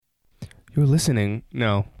You're listening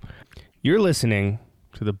to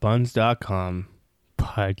the Buns.com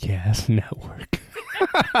podcast network.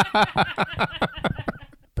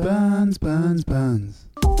 Buns, buns, buns.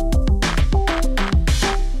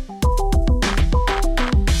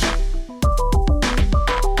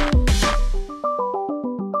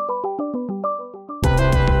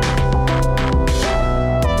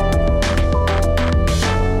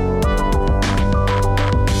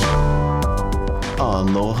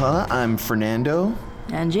 Aloha, I'm Fernando.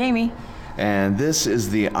 And Jamie. And this is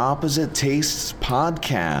the Opposite Tastes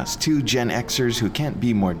Podcast. Two Gen Xers who can't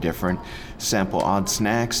be more different sample odd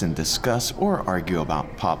snacks and discuss or argue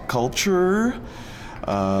about pop culture.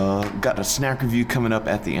 Got a snack review coming up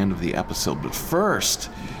at the end of the episode. But first,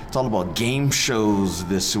 it's all about game shows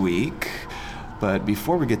this week. But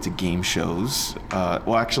before we get to game shows,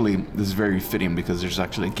 actually, this is very fitting because there's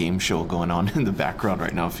actually a game show going on in the background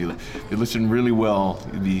right now. If you listen really well,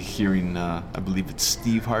 you'll be hearing, I believe it's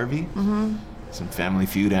Steve Harvey. Mm-hmm. Some Family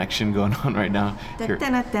Feud action going on right now here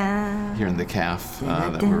in the calf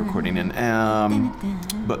that we're recording in.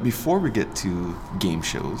 But before we get to game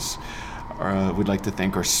shows, we'd like to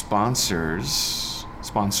thank our sponsors,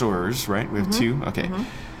 right? We have two? Okay.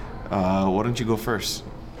 Mm-hmm. Why don't you go first?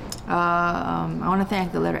 I want to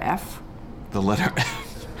thank the letter F. The letter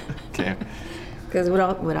F. Okay. Because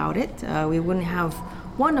without it, we wouldn't have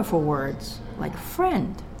wonderful words like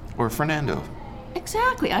friend. Or Fernando.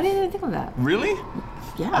 Exactly. I didn't even think of that. Really?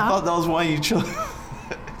 Yeah. I thought that was why you chose.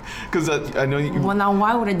 Because I know you. Well, now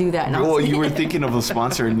why would I do that? Well, you were thinking of a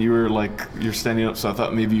sponsor and you were like, you're standing up, so I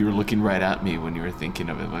thought maybe you were looking right at me when you were thinking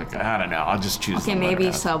of it. Like, I don't know, I'll just choose. Okay,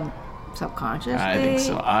 maybe subconsciously.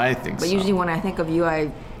 I think so. But usually when I think of you,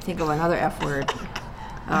 I think of another F word.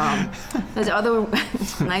 There's other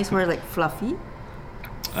nice words like fluffy,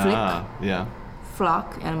 flick, yeah,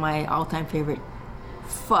 flock, and my all-time favorite,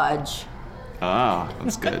 fudge.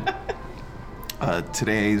 That's good.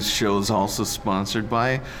 Today's show is also sponsored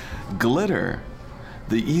by Glitter,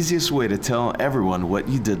 the easiest way to tell everyone what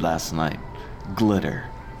you did last night. Glitter.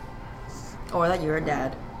 Or that you're a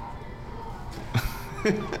dad.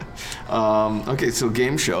 Okay, so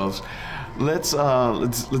game shows. Let's do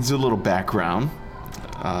a little background.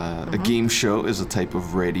 A game show is a type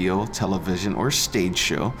of radio, television, or stage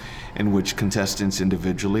show in which contestants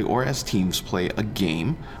individually or as teams play a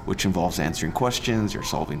game which involves answering questions or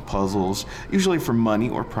solving puzzles, usually for money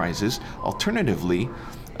or prizes. Alternatively,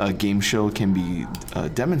 a game show can be a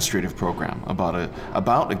demonstrative program about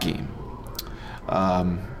a game.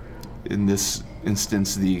 In this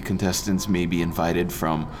instance, the contestants may be invited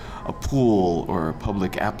from a pool or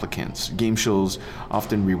public applicants. Game shows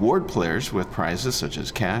often reward players with prizes such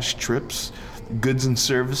as cash, trips, goods and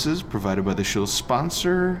services provided by the show's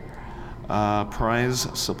sponsor, prize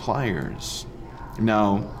suppliers.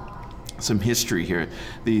 Now, some history here.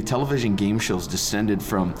 The television game shows descended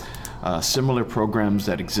from similar programs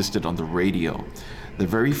that existed on the radio. The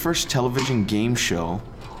very first television game show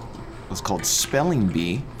was called Spelling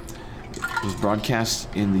Bee. It was broadcast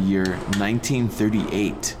in the year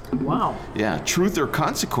 1938. Wow. Yeah, Truth or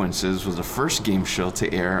Consequences was the first game show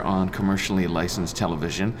to air on commercially licensed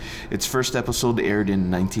television. Its first episode aired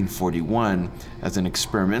in 1941 as an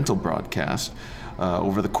experimental broadcast.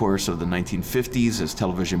 Over the course of the 1950s, as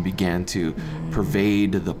television began to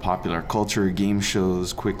pervade the popular culture, game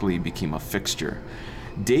shows quickly became a fixture.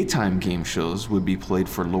 Daytime game shows would be played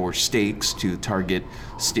for lower stakes to target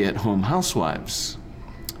stay-at-home housewives.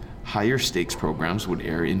 Higher stakes programs would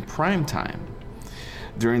air in prime time.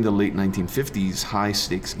 During the late 1950s, high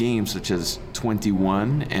stakes games such as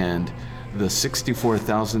 21 and the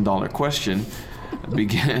 $64,000 question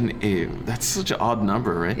that's such an odd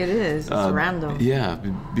number, right? It is. It's random. Yeah,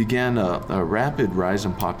 began a rapid rise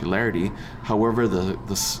in popularity. However, the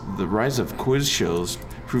rise of quiz shows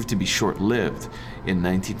proved to be short-lived. In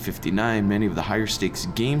 1959, many of the higher stakes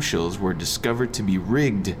game shows were discovered to be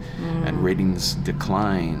rigged, and ratings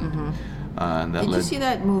declined. Did you see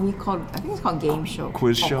that movie called, I think it's called Game Show?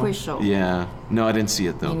 Quiz Show? Quiz Show. Yeah. No, I didn't see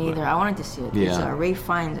it though. Me neither. I wanted to see it. Yeah. Ray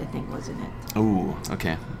Fiennes, I think, was in it. Oh,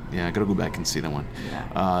 okay. Yeah, I gotta go back and see that one.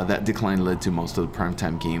 Yeah. That decline led to most of the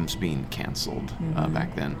primetime games being canceled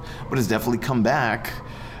back then. But it's definitely come back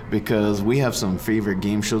because we have some favorite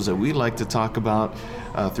game shows that we like to talk about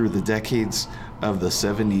through the decades of the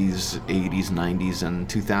 70s, 80s, 90s, and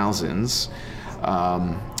 2000s.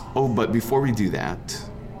 But before we do that,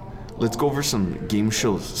 let's go over some game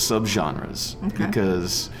show subgenres. Okay.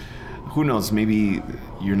 Because who knows, maybe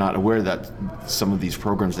you're not aware that some of these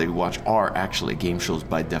programs that you watch are actually game shows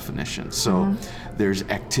by definition. So there's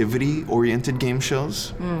activity-oriented game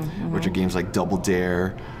shows, which are games like Double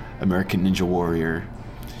Dare, American Ninja Warrior.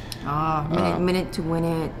 Minute to Win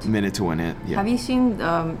It. Minute to Win It. Yeah. Have you seen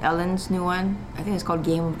Ellen's new one? I think it's called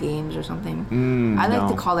Game of Games or something. I like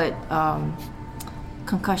to call it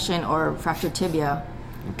concussion or fractured tibia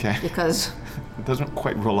Okay. because It doesn't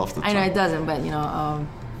quite roll off the tongue. I know it doesn't, but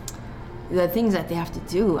the things that they have to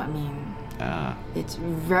do. I mean, it's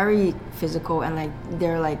very physical, and like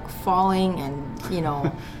they're like falling and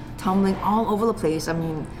tumbling all over the place. I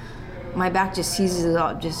mean, my back just seizes it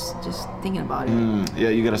up just thinking about it. Yeah,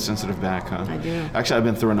 you got a sensitive back, huh? I do. Actually, I've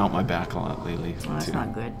been throwing out my back a lot lately. Oh, that's too.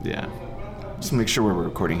 not good. Yeah. Just make sure we're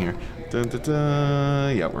recording here. Dun, dun,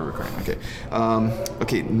 dun. Yeah, we're recording. Okay.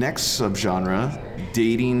 Okay, next subgenre,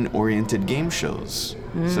 dating-oriented game shows,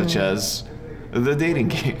 such as The Dating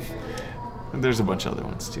Game. There's a bunch of other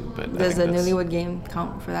ones too, but Does the Newlywed Game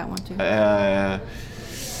count for that one too?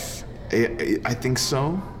 I think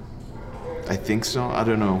so. I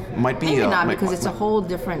don't know. Might be. Maybe not, because it's a whole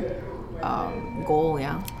different goal,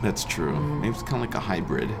 yeah. That's true. Maybe it's kind of like a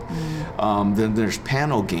hybrid. Then there's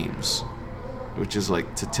panel games, which is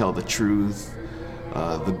like To Tell the Truth,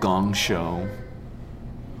 The Gong Show.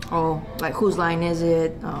 Oh, like Whose Line Is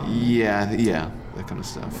It? Yeah, that kind of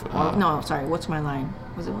stuff. No, sorry, What's My Line?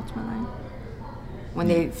 Was it What's My Line? When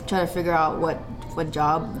they try to figure out what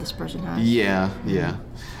job this person has. Yeah.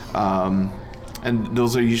 And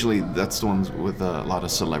those are usually, that's the ones with a lot of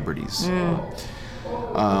celebrities.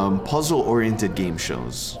 Puzzle-oriented game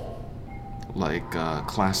shows, like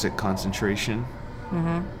Classic Concentration.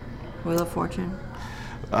 Wheel of Fortune.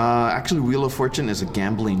 Actually, Wheel of Fortune is a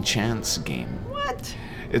gambling chance game. What?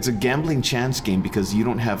 It's a gambling chance game because you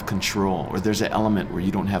don't have control, or there's an element where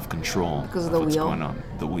you don't have control because of the what's wheel? going on.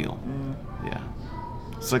 The wheel. Yeah.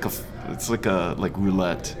 It's like a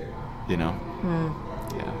roulette, Yeah.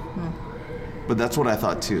 But that's what I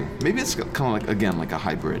thought too. Maybe it's kind of like, again, like a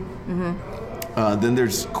hybrid. Then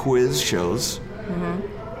there's quiz shows,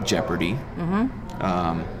 Jeopardy,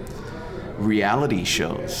 reality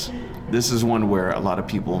shows. This is one where a lot of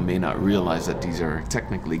people may not realize that these are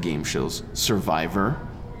technically game shows. Survivor.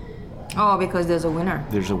 Oh, because there's a winner.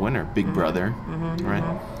 There's a winner. Big Brother, right?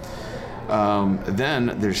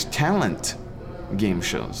 Then there's talent game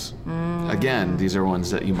shows. Again, these are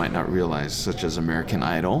ones that you might not realize, such as American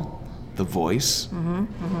Idol, The Voice,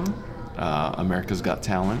 America's Got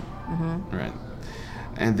Talent, right?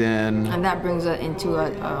 And then... And that brings it into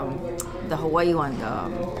the Hawaii one, the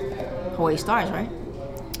Hawaii Stars, right?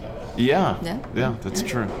 Yeah, that's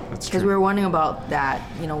true. That's Because true. we were wondering about that,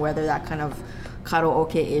 whether that kind of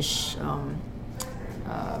karaoke-ish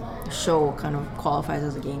show kind of qualifies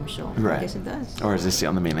as a game show. Right. I guess it does. Or as they say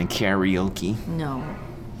on the mainland, karaoke, No.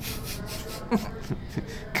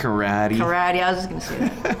 karate. Karate, I was just going to say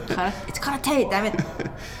that. It's karate, damn it.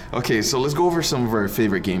 Okay, so let's go over some of our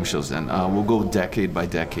favorite game shows then. We'll go decade by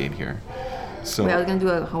decade here. So. Wait, I was going to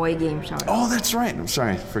do a Hawaii game shout out. Oh, that's right. I'm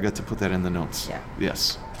sorry. I forgot to put that in the notes. Yeah.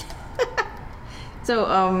 Yes. So,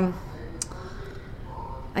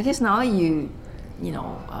 I guess now that you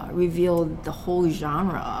revealed the whole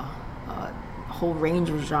genre, whole range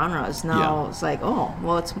of genres, now it's like, oh,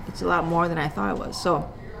 well, it's a lot more than I thought it was. So,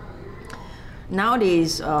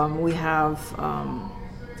 nowadays, we have,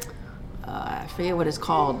 I forget what it's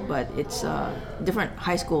called, but it's different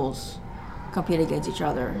high schools compete against each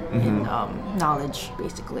other in knowledge,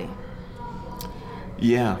 basically.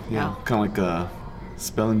 Yeah. Kind of like a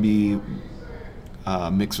spelling bee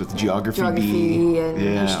mixed with geography bee. And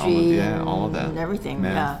history all of that. And everything,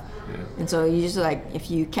 Math. yeah. And so you just if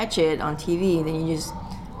you catch it on TV, then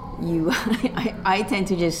I tend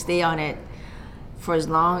to just stay on it for as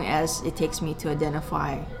long as it takes me to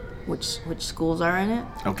identify which schools are in it.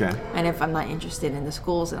 Okay. And if I'm not interested in the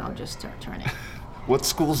schools, then I'll just turn it. What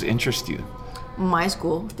schools interest you? My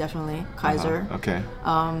school, definitely, Kaiser. Okay.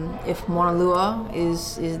 If Mauna Lua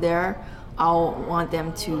is there, I'll want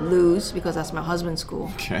them to lose because that's my husband's school.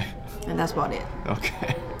 Okay. And that's about it.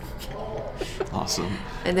 Okay. Awesome.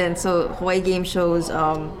 And then so Hawaii game shows,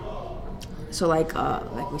 like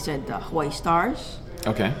we said, the Hawaii Stars.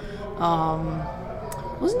 Okay.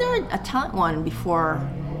 Wasn't there a talent one before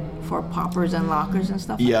for poppers and lockers and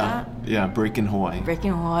stuff like that? Yeah, Breaking Hawaii.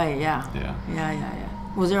 Breaking Hawaii, yeah. Yeah.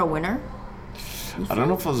 Was there a winner? I don't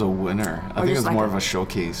know if it was a winner. I think it was just more like of a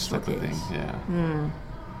showcase type of thing. showcase. Yeah.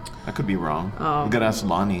 I could be wrong. We gotta ask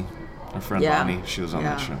Lonnie, our friend Yeah. Lonnie. She was on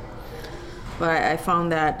that show. But I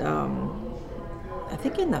found that I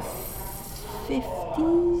think in the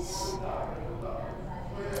 50s.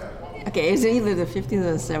 Okay, it's either the 50s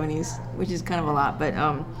or the 70s, which is kind of a lot. But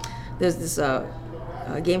there's this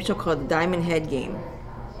game show called the Diamond Head Game.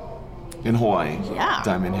 In Hawaii. Yeah.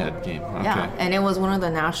 Diamond Head game. Okay. Yeah, and it was one of the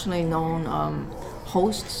nationally known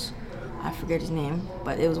hosts I forget his name,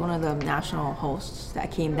 but it was one of the national hosts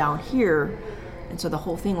that came down here, and so the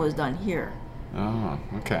whole thing was done here. Oh,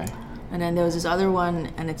 okay. And then there was this other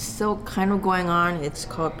one, and it's still kind of going on. It's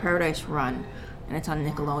called Paradise Run, and it's on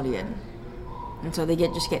Nickelodeon. And so they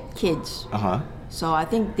just get kids. So I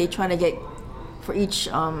think they try to get, for each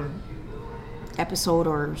episode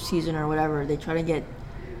or season or whatever, they try to get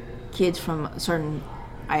kids from a certain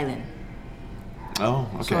island. Oh,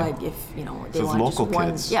 okay. So like if, they So it's want local just one,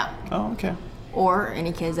 kids. yeah. Oh, okay. Or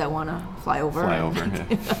any kids that want to fly over.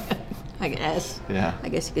 Yeah. I guess. Yeah. I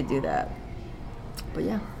guess you could do that. But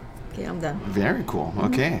yeah. Okay, I'm done. Very cool.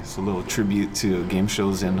 Okay, so a little tribute to game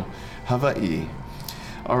shows in Hawaii.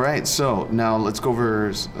 All right, so now let's go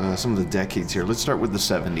over some of the decades here. Let's start with the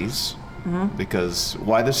 70s. Because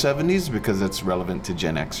why the 70s? Because that's relevant to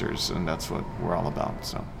Gen Xers, and that's what we're all about.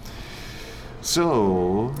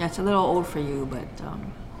 So That's a little old for you, but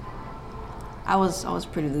I was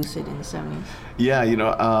pretty lucid in the 70s. yeah,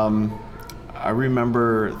 I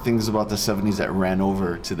remember things about the 70s that ran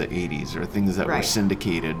over to the 80s, or things that were Right.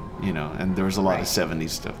 syndicated, and there was a lot of Right.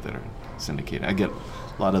 70s stuff that are syndicated. I get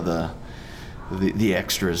a lot of the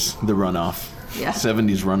extras, the runoff. Yeah.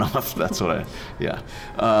 70s runoff, that's what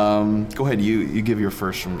go ahead, you give your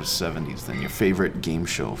first from the 70s, then your favorite game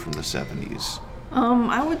show from the 70s.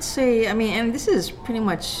 I would say, and this is pretty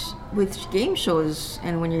much with game shows,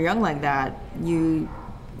 and when you're young like that, you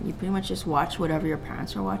pretty much just watch whatever your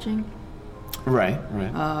parents are watching. Right.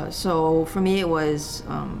 So for me, it was,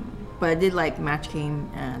 but I did like Match Game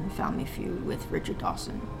and Family Feud with Richard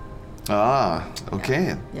Dawson. Ah,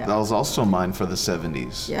 okay. Yeah. That was also mine for the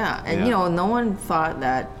 70s. Yeah, and no one thought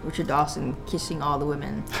that Richard Dawson kissing all the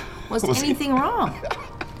women was Was anything wrong.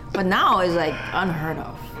 But now it's like unheard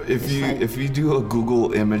of. If you do a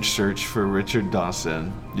Google image search for Richard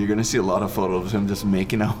Dawson, you're gonna see a lot of photos of him just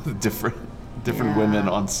making out with different Yeah. women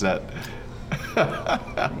on set. Yeah.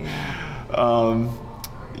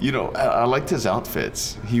 I liked his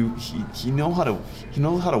outfits. He knows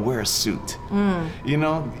how to wear a suit.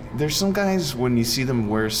 There's some guys when you see them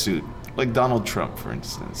wear a suit, like Donald Trump, for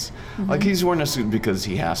instance. Like he's wearing a suit because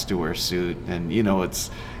he has to wear a suit, and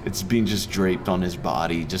it's being just draped on his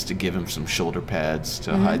body just to give him some shoulder pads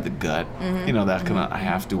to hide the gut. That kind of I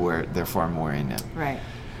have to wear it, therefore I'm wearing it. Right.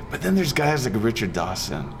 But then there's guys like Richard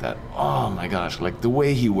Dawson that, oh my gosh, like the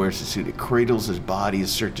way he wears the suit, it cradles his body a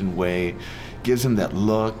certain way, gives him that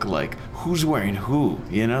look like who's wearing who,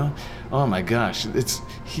 Oh my gosh,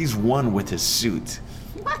 he's one with his suit.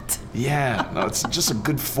 What? Yeah, no, it's just a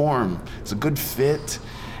good form. It's a good fit,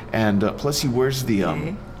 and plus he wears the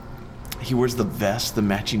vest, the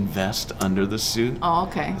matching vest under the suit. Oh,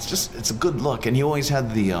 okay. It's a good look, and he always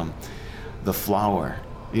had the flower,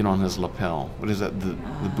 on his lapel. What is that? The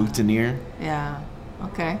boutonniere. Yeah.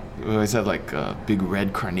 Okay. He always had like a big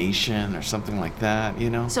red carnation or something like that.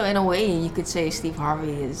 So in a way, you could say Steve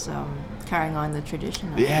Harvey is carrying on the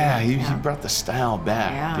tradition. Yeah, he brought the style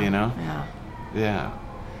back. Yeah. Yeah.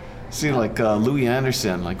 See, like Louis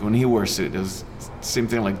Anderson, like when he wore a suit, it was the same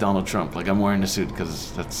thing like Donald Trump. Like I'm wearing a suit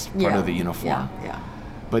because that's part of the uniform. Yeah.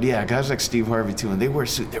 But yeah, guys like Steve Harvey too, and they wear a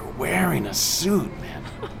suit. They're wearing a suit, man.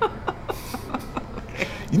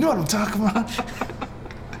 You know what I'm talking about?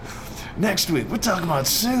 Next week, we're talking about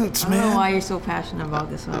suits, man. I don't know why you're so passionate about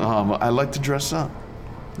this one. I like to dress up.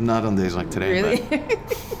 Not on days like today. Really?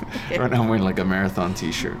 But right now I'm wearing like a marathon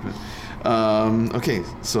t-shirt. But, okay,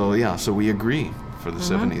 so we agree for the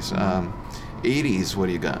 70s. 80s, what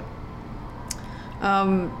do you got?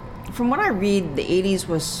 From what I read, the 80s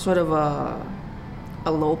was sort of a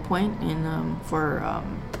low point for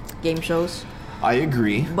game shows. I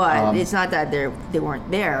agree. But it's not that they weren't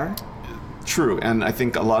there. True, and I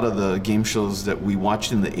think a lot of the game shows that we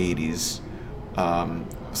watched in the 80s,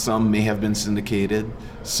 some may have been syndicated,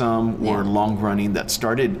 some were long-running that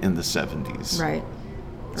started in the 70s. Right.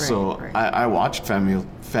 So right. I watched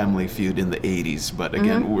Family Feud in the 80s, but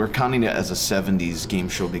again, we're counting it as a 70s game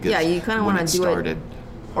show because you kind of want to do started, it,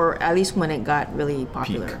 or at least when it got really peak.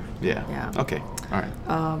 popular. Yeah. Okay. All right.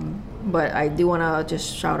 But I do want to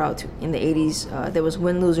just shout out to, in the 80s, there was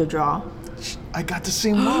Win, Lose, or Draw. I got the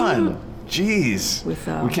same one. Jeez. With,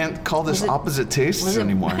 we can't call this opposite tastes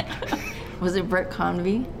anymore. Was it Brett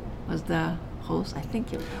Convey? Was the host? I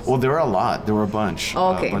think it was. Well, there were a lot. There were a bunch.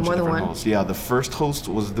 Oh, okay, a bunch more of than different one. hosts. Yeah, the first host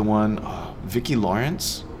was the one, Vicki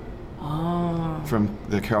Lawrence. Oh. From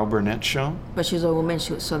the Carol Burnett show. But she was a woman,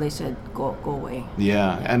 so they said, go away.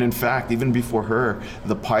 Yeah, and in fact, even before her,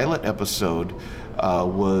 the pilot episode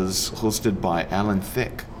was hosted by Alan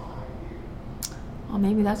Thicke. Oh,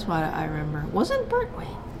 maybe that's why I remember. Wasn't Bert? Wait.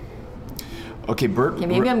 Okay, Bert. Okay,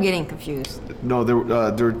 maybe I'm getting confused. No,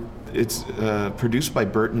 it's produced by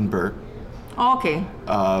Bert and Bert, Oh, okay.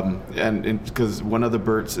 And because one of the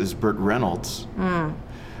Berts is Burt Reynolds.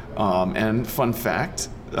 And fun fact,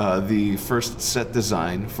 the first set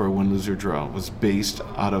design for Win, Lose, or Draw was based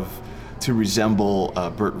to resemble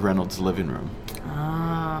Burt Reynolds' living room.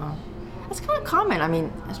 Ah, that's kind of common. I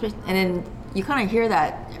mean, especially, and then you kind of hear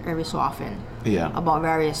that every so often. Yeah. About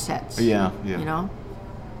various sets. Yeah. You know.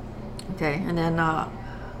 Okay, and then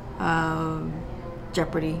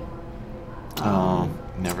Jeopardy.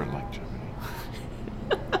 Never liked Jeopardy.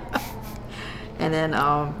 And then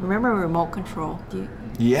remember Remote Control?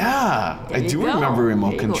 Yeah, I do remember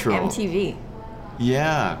Remote Control. MTV.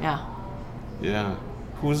 Yeah. Yeah.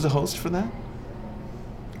 Who was the host for that?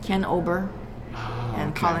 Ken Ober.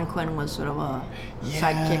 And Colin Quinn was sort of a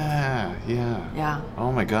sidekick. Yeah.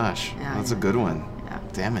 Oh my gosh, that's a good one. Yeah.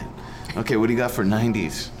 Damn it. Okay, what do you got for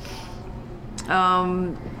 90s?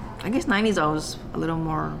 I guess 90s I was a little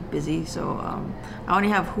more busy, so I only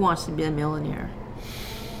have Who Wants to Be a Millionaire.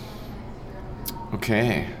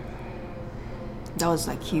 Okay. That was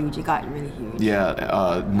like huge. It got really huge.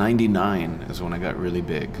 Yeah, 99 is when I got really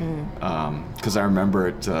big. Because I remember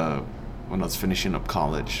it when I was finishing up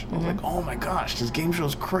college. I was like, oh my gosh, this game show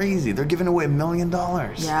is crazy. They're giving away $1 million.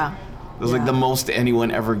 Yeah. It was like the most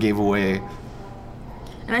anyone ever gave away.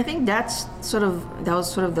 And I think that was sort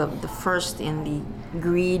of the first in the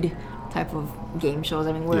greed type of game shows.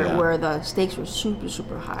 I mean, where the stakes were super,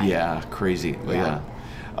 super high. Yeah, crazy. Yeah.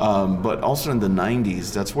 But also in the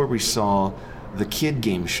 90s, that's where we saw the kid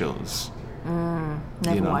game shows.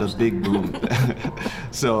 The big boom.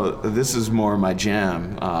 So this is more my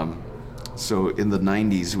jam. So in the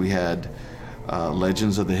 90s, we had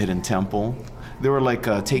Legends of the Hidden Temple. They were like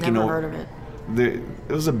taking over. Never heard of it.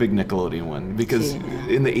 It was a big Nickelodeon one because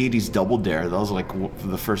in the 80s, Double Dare, that was like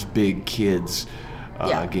the first big kids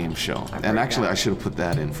game show. And actually, I should have put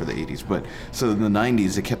that in for the 80s. But so in the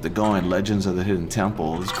 90s, they kept it going. Legends of the Hidden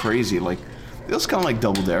Temple. It was crazy. Like it was kind of like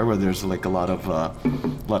Double Dare, where there's like a lot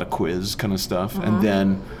of quiz kind of stuff, and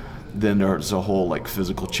then there's a whole like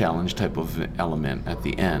physical challenge type of element at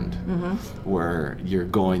the end, where you're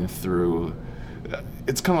going through.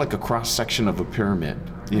 It's kind of like a cross section of a pyramid,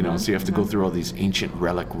 you know. So you have to go through all these ancient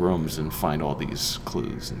relic rooms and find all these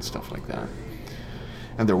clues and stuff like that.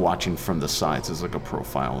 And they're watching from the sides. There's like a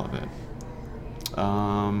profile of it.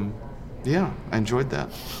 Yeah, I enjoyed that.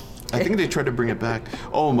 I think they tried to bring it back.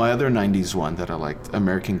 Oh, my other 90s one that I liked,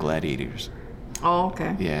 American Gladiators. Oh,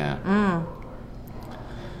 okay. Yeah.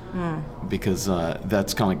 Because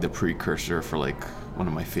that's kind of like the precursor for like one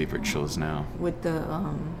of my favorite shows now. With the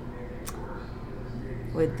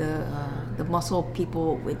muscle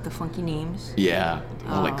people with the funky names. Yeah,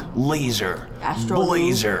 like Laser, Astro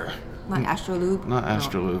Blazer. Not Astrolube? Not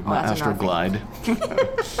Astrolube, Oh, not that's another Astroglide.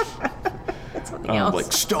 That's something else.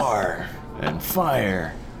 Like Star and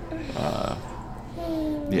Fire.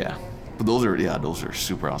 Yeah. But those are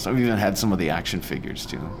super awesome. I've even had some of the action figures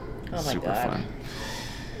too. Oh my super God. fun.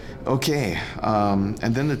 Okay,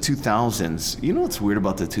 and then the 2000s. You know what's weird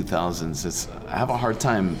about the 2000s? I have a hard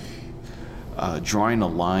time drawing a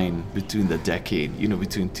line between the decade,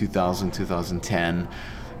 between 2000, 2010,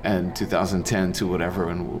 and 2010 to whatever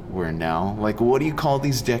we're in now. Like, what do you call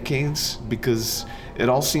these decades? Because it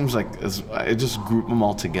all seems like, I just group them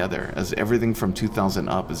all together, as everything from 2000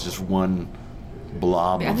 up is just one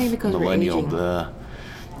blob I think because of we're millennial. aging.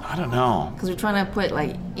 I don't know. Because we're trying to put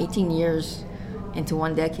like 18 years into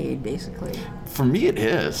one decade, basically. For me, it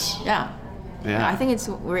is. Yeah. Yeah. I think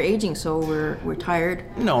we're aging, so we're tired.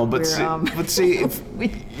 No, but see, if,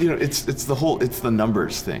 we- it's the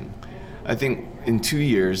numbers thing. I think in 2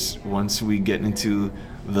 years, once we get into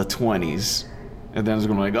the 20s, and then it's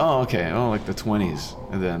going to be like, oh, okay, like the 20s,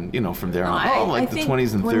 and then from there on, I the think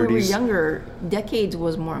 20s and 30s. When we were younger, decades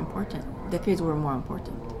were more important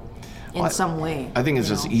in some way. I think it's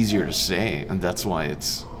just easier to say, and that's why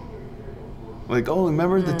it's like, oh,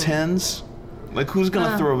 remember the 10s? Like, who's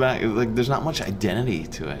gonna throw back? Like, there's not much identity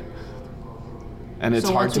to it, and it's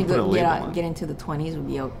hard to put a label on. Get into the 20s, would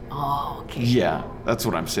be okay. Yeah, that's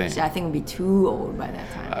what I'm saying. See, I think we'd be too old by that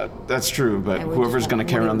time. That's true, but And we whoever's just going to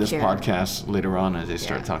carry on won't this even care. podcast later on as they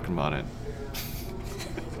start talking about it.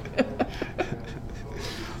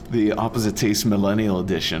 The Opposite Taste Millennial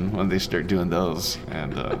Edition, when they start doing those.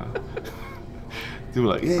 And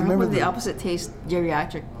people are like, yeah, remember the Opposite Taste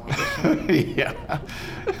Geriatric Edition. Yeah.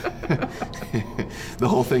 The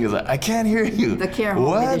whole thing is like, I can't hear you. The Care Home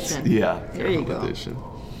what? Edition. Yeah. There Care you Home go. Edition.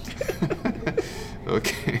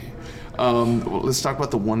 Okay. Well, let's talk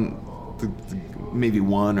about maybe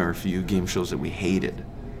one or a few game shows that we hated.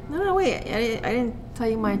 No, wait. I didn't tell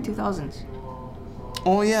you my 2000s.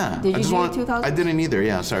 Oh yeah. Did you do 2000s? I didn't either.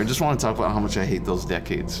 Yeah, sorry. I just want to talk about how much I hate those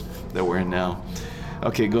decades that we're in now.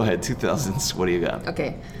 Okay, go ahead. 2000s. What do you got?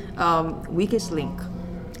 Okay. Weakest Link.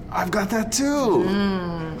 I've got that too.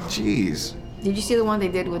 Jeez. Did you see the one they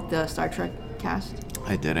did with the Star Trek cast?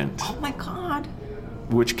 I didn't. Oh my God.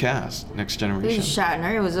 Which cast? Next Generation? This is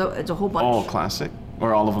Shatner. It's a whole bunch. All classic?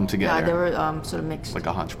 Or all of them together? Yeah, they were sort of mixed. Like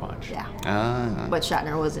a hodgepodge? Yeah. Ah. But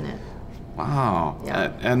Shatner was in it. Wow.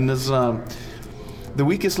 Yeah. And there's the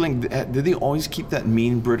Weakest Link, did they always keep that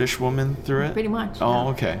mean British woman through it? Pretty much. Oh, yeah.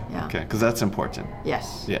 okay. Yeah. Okay, because that's important.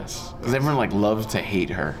 Yes. Yes. Because everyone like loves to hate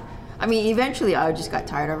her. I mean, eventually I just got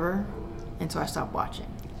tired of her, and so I stopped watching.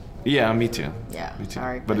 Yeah, me too. Yeah. Me too.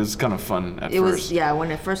 Sorry. But it's kind of fun at It first. was, yeah, when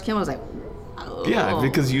it first came, I was like, oh. Yeah,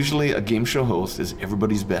 because usually a game show host is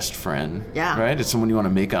everybody's best friend. Yeah. Right? It's someone you want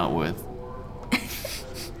to make out with.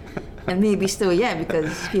 And maybe still, yeah,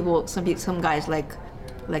 because some guys like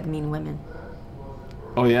mean women.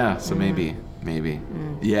 Oh yeah, so maybe.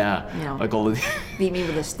 Yeah. You know, like all the beat me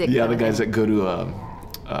with a stick. yeah, kind the of guys thing. that go to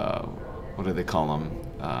what do they call them?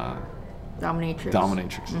 Dominatrix.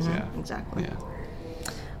 Dominatrixes, yeah. Exactly. Yeah.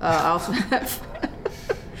 I also have,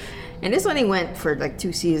 and this only went for like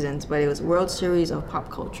 2 seasons, but it was World Series of Pop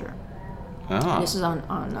Culture. Ah. This is on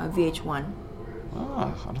VH1. Oh,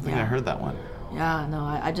 I don't think I Yeah. heard that one. Yeah, no,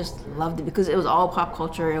 I just loved it because it was all pop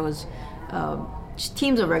culture. It was just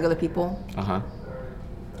teams of regular people, Uh-huh.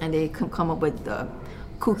 and they come up with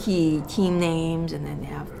kooky team names, and then they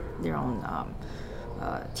have their own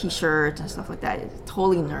T-shirts and stuff like that. It's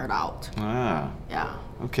totally nerd out. Ah. Yeah.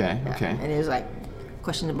 Okay, Yeah. okay. And it was like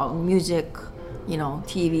questions about music,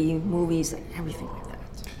 TV, movies, like everything like that.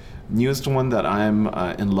 Newest one that I'm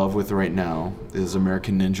in love with right now is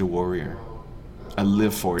American Ninja Warrior. I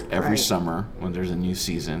live for it every Right. summer when there's a new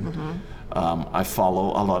season. I follow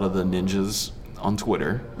a lot of the ninjas on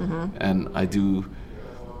Twitter, and I do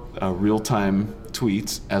real-time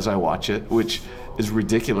tweets as I watch it, which is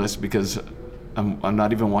ridiculous because I'm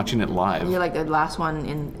not even watching it live You're like the last one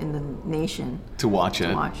in the nation to watch it.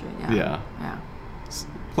 to watch it. Yeah. Yeah. Yeah.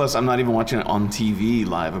 Plus, I'm not even watching it on TV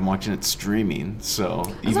live. I'm watching it streaming, so As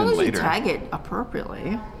even long as later. you tag it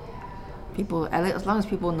appropriately, as long as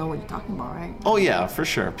people know what you're talking about, right? Oh yeah, for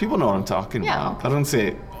sure. People know what I'm talking Yeah, about. okay. I don't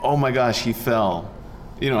say, "Oh my gosh, he fell."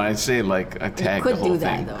 I say like I You tag the could whole do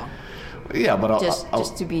thing. that though, Yeah, but I'll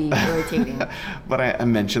just to be irritating. but I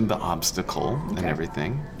mentioned the obstacle and Okay.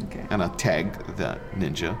 everything, Okay. and I tag that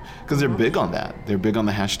ninja because they're big on that. They're big on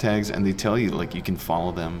the hashtags, and they tell you like you can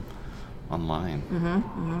follow them online.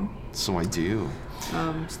 So I do.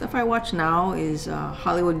 Stuff I watch now is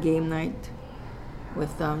Hollywood Game Night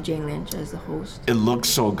with Jane Lynch as the host. It looks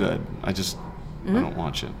so good. I Mm-hmm. don't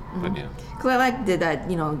watch it, but yeah. Because I like that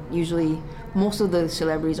usually most of the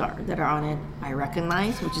celebrities that are on it I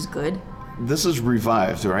recognize, which is good. This is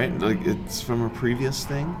revived, right? Like it's from a previous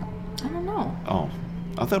thing. I don't know. Oh,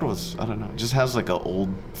 I thought it was. I don't know. It just has like an old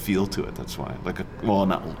feel to it. That's why.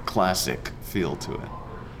 Not old, classic feel to it.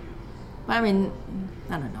 I mean,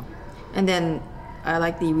 I don't know. And then I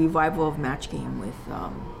like the revival of Match Game with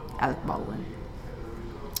Alec Baldwin.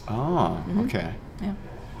 Oh, okay. Yeah.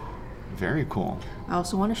 Very cool. I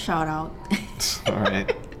also want to shout out All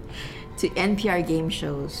right. to NPR game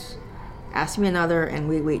shows. Ask Me Another and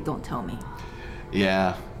Wait, Don't Tell Me.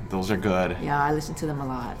 Yeah, those are good. Yeah, I listen to them a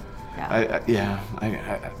lot. Yeah.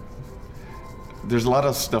 I there's a lot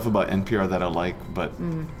of stuff about NPR that I like, but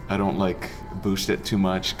I don't like boost it too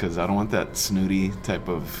much because I don't want that snooty type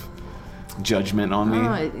of judgment on me.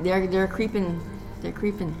 Oh, they're creeping. They're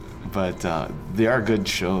creeping. But they are good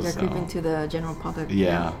shows. They're though. creeping to the general public.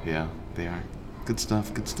 Yeah, they are. Good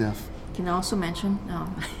stuff. Good stuff. Can I also mention?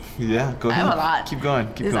 Yeah, go I ahead. have a lot. Keep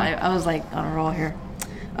going. Keep going. I was like on a roll here.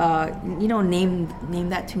 Name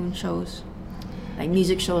that tune shows, like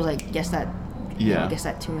music shows, like guess that. Yeah. Guess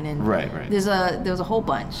that tune and Right. There was a whole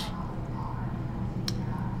bunch,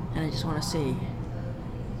 and I just want to say,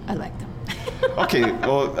 I like them. Okay,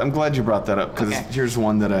 well, I'm glad you brought that up because Okay. here's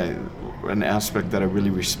an aspect that I really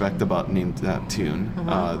respect about Name That Tune,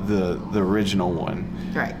 the original one,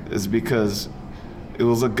 Right. is because it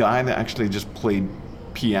was a guy that actually just played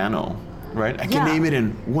piano, right? I can Yeah. name it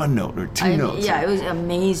in one note or two notes. Yeah, it was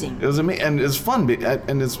amazing. It was amazing, and it's fun,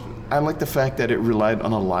 and I like the fact that it relied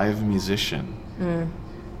on a live musician.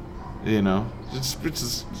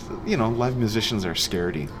 Live musicians are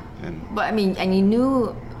scaredy, and But I mean, and you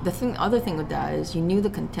knew other thing with that is you knew the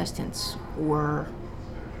contestants were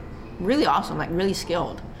really awesome, like really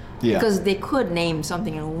skilled. Yeah. Because they could name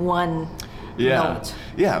something in one note.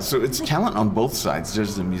 Yeah, so it's talent on both sides.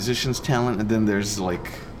 There's the musician's talent, and then there's it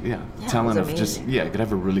talent was of just amazing. you could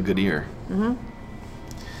have a really good ear.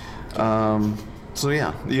 So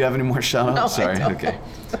yeah, do you have any more shout outs? No, I Sorry. don't. Okay.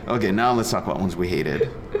 Okay, now let's talk about ones we hated.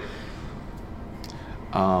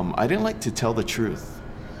 I didn't like To Tell the Truth.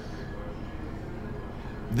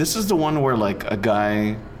 This is the one where like a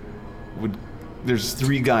guy would. There's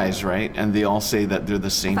 3 guys, right? And they all say that they're the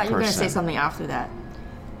same I thought you were person. gonna say something after that.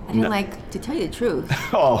 I didn't like, to tell you the truth.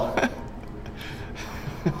 Oh.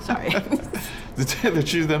 Sorry. To tell the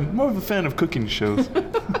truth, I'm more of a fan of cooking shows.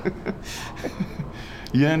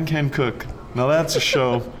 Yan can cook. Now that's a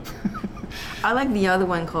show. I like the other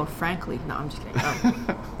one called Frankly. No, I'm just kidding.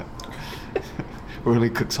 Where he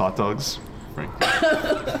cooks hot dogs. Frankly.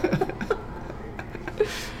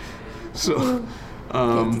 So,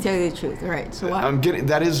 Okay, to tell you the truth. All right. So what? I'm getting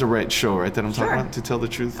that is the right show, right? That I'm talking Sure. about. To Tell the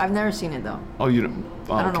Truth. I've never seen it though. Oh, you don't.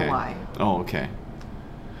 Oh, I don't know okay. why. Oh, okay.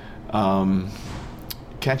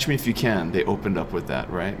 Catch Me If You Can. They opened up with that,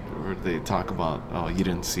 right? Where they talk about. Oh, you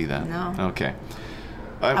didn't see that. No. Okay.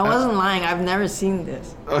 I wasn't lying. I've never seen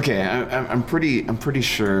this. Okay, I'm pretty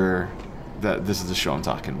sure that this is the show I'm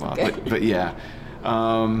talking about. Okay. But yeah,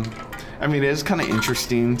 I mean, it is kind of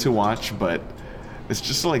interesting to watch, but it's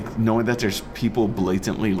just like knowing that there's people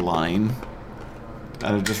blatantly lying,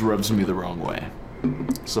 and it just rubs me the wrong way.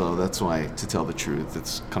 So that's why, To Tell the Truth,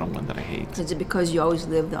 it's kind of one that I hate. Is it because you always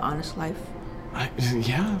live the honest life?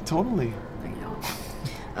 Yeah, totally. There you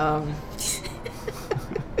go.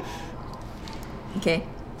 Okay.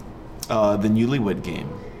 The Newlywed Game.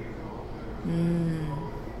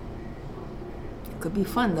 Could be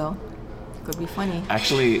fun though. Could be funny.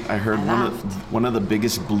 Actually, I heard I laughed. one of the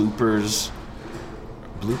biggest bloopers.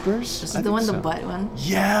 Bloopers? This I is the think one, so. the butt one.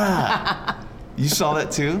 Yeah. You saw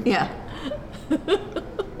that too? Yeah.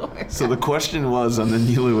 So the question was on the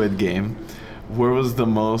Newlywed Game, where was the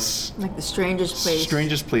most Like the strangest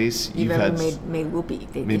place you've you've ever had made whoopee.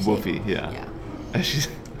 They made say. whoopee? Yeah. Yeah.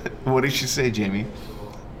 And what did she say, Jamie?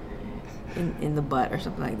 In the butt or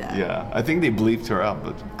something like that. Yeah, I think they bleeped her out,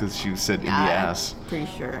 but because she said in the ass. I'm pretty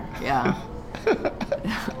sure. Yeah.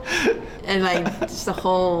 And like just the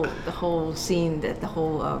whole scene, that the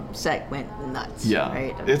whole set went nuts. Yeah,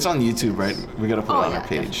 Right. it's on YouTube, right? We gotta put it on yeah, our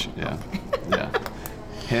page. Yeah, yeah.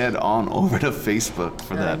 Head on over to Facebook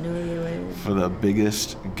for that, Newlywed. for the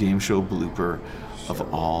biggest game show blooper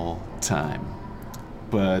of all time.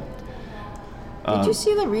 But Did you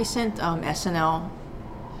see the recent SNL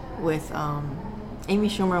with Amy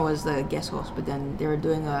Schumer was the guest host, but then they were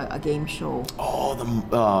doing a game show oh,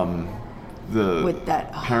 the with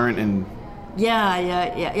that. parent and Yeah.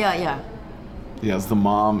 yeah, it's the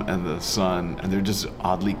mom and the son, and they're just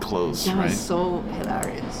oddly close, That right? was so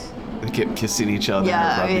hilarious. They kept kissing each other.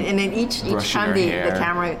 Yeah, rubbing- and then each brushing time their the hair.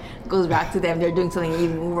 camera goes back to them, they're doing something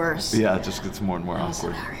even worse. Yeah, it just gets more and more That was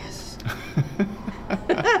awkward. hilarious.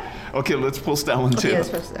 Okay, let's post that one too. Okay, that's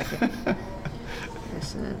first second.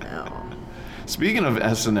 SNL. Speaking of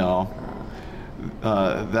SNL,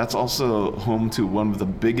 that's also home to one of the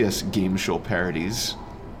biggest game show parodies.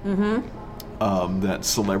 That's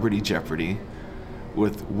Celebrity Jeopardy,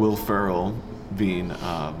 with Will Ferrell being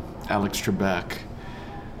Alex Trebek,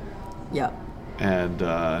 Yep. and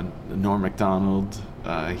Norm Macdonald.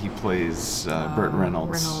 He plays Burt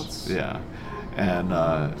Reynolds. Reynolds. Yeah,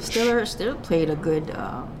 and Stiller played a good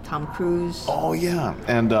Tom Cruise. oh yeah,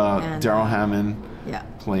 and Daryl Hammond Yeah.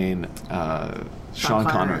 playing Sean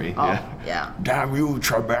Connery. Oh, Yeah. yeah. Damn you,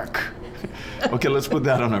 Trebek. Okay, let's put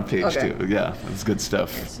that on our page Okay. too. Yeah, that's good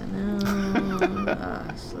stuff.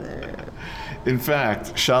 SNL. Slur. In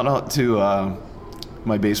fact, shout out to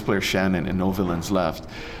my bass player Shannon in No Villains Left,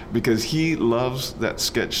 because he loves that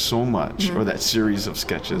sketch so much, or that series of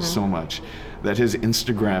sketches so much, that his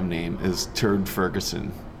Instagram name is Turd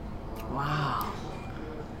Ferguson. Wow.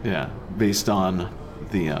 Yeah, based on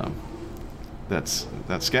the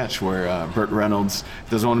that sketch where Burt Reynolds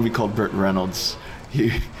doesn't want to be called Burt Reynolds. He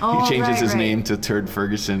changes right, his right. name to Turd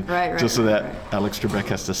Ferguson, Right, just so that right. Alex Trebek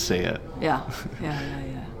has to say it. Yeah.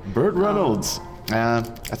 Burt Reynolds.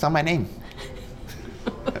 That's not my name.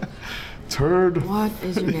 Turd. What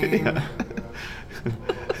is your name? Yeah.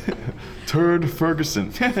 Turd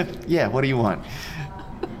Ferguson. Yeah, what do you want?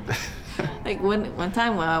 Like one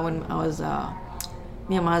time when I was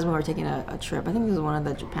me and my husband were taking a trip. I think it was one of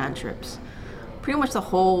the Japan trips. Pretty much the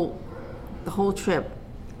whole trip,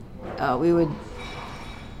 we would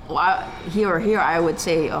here I would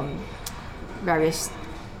say various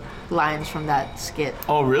lines from that skit.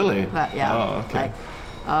 Oh, really? But yeah. Oh, okay.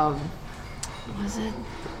 Like, what was it?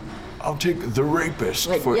 I'll take the rapist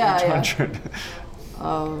Like, for yeah, 800.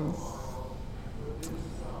 I'll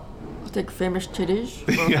take famous titties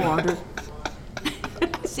for 400.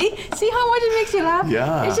 See how much it makes you laugh?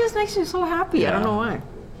 Yeah. It just makes you so happy. I don't Yeah. know why.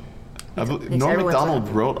 Norm Macdonald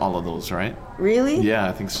wrote all of those, right? Really? Yeah,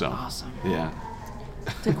 I think so. Awesome. Yeah.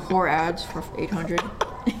 Took 4 ads for 800.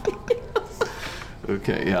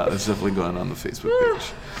 Okay, yeah, that's definitely going on the Facebook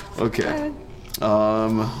page. Okay.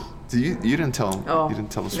 You didn't tell you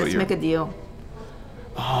didn't tell us what Let's you're. Make a Deal.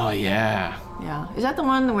 Oh yeah. Yeah. Is that the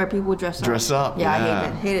one where people dress up? Dress up. Yeah, yeah.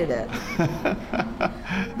 I hated it.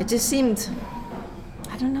 It just seemed,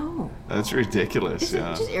 I don't know. That's ridiculous. It's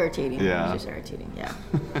Yeah. just irritating. Yeah. It's just irritating. Yeah.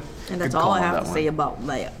 And that's Good all call I on have that to say one. about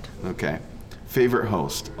that. Okay. Favorite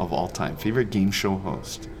host of all time. Favorite game show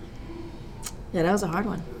host. Yeah, that was a hard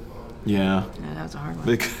one. Yeah. Yeah, that was a hard one.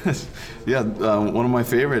 Because one of my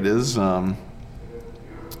favorite is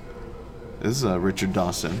Richard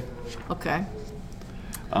Dawson. Okay.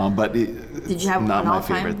 But Did you have not an my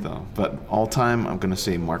all-time? favorite though. But all time, I'm gonna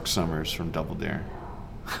say Mark Summers from Double Dare,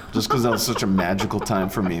 just because that was such a magical time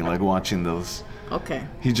for me, like watching those. Okay.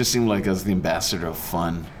 He just seemed like as the ambassador of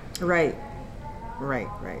fun. Right.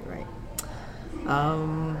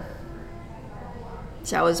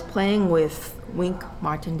 So I was playing with Wink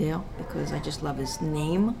Martindale because I just love his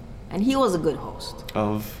name, and he was a good host.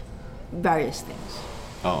 Of. Various things.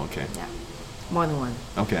 Oh, okay. Yeah. More than one.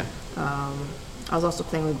 Okay. I was also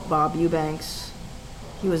playing with Bob Eubanks.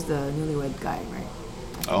 He was the newlywed guy, right?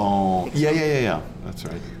 Oh, yeah. That's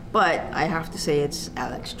right. But I have to say it's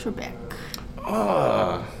Alex Trebek.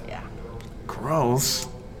 Ugh, Yeah. gross.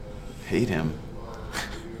 Hate him.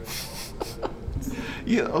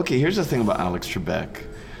 Yeah. Okay. Here's the thing about Alex Trebek.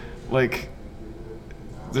 Like,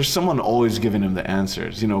 there's someone always giving him the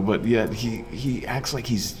answers, but yet he acts like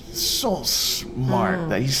he's so smart,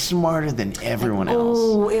 that he's smarter than everyone else.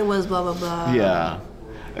 Oh, it was blah, blah, blah. Yeah.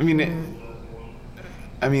 I mean,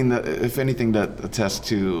 if anything, that attests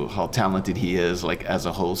to how talented he is, like, as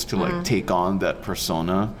a host, to, like, take on that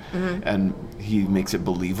persona, and he makes it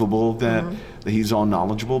believable that he's all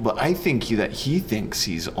knowledgeable. But I think that he thinks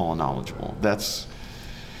he's all knowledgeable. That's,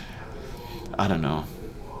 I don't know.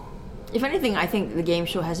 If anything, I think the game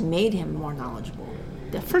show has made him more knowledgeable.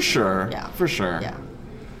 Definitely. For sure. Yeah. For sure. Yeah.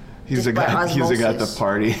 He's Just a by guy. He's a guy at the osmosis.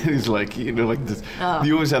 party. He's like, like this.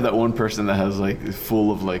 You always have that one person that has like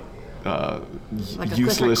full of like Like a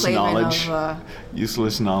useless Clifford Clavin knowledge. of,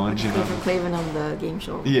 Useless knowledge. Clifford Clavin of the game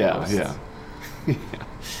show. Yeah. hosts. Yeah.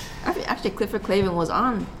 Actually, Clifford Clavin was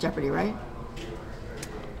on Jeopardy, right?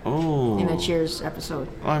 Oh. In a Cheers episode.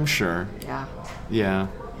 I'm sure. Yeah. Yeah.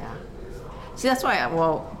 Yeah. See, that's why.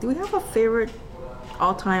 Do we have a favorite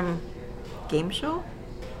all-time game show?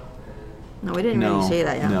 No, we didn't No. really say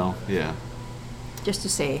that. Yeah. No. Yeah. Just to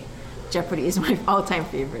say, Jeopardy is my all-time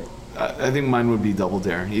favorite. I think mine would be Double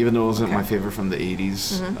Dare, even though it wasn't Okay. my favorite from the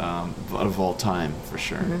 '80s, of all time for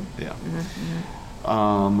sure. Yeah.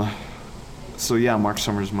 So yeah, Mark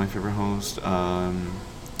Summers is my favorite host.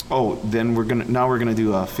 Then we're gonna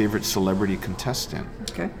do a favorite celebrity contestant.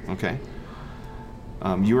 Okay. Okay.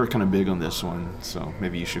 You were kind of big on this one, so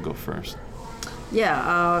maybe you should go first.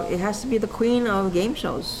 Yeah, it has to be the queen of game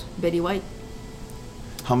shows, Betty White.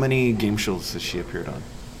 How many game shows has she appeared on?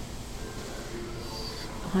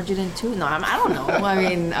 102? No, I don't know. I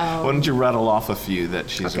mean, Why don't you rattle off a few that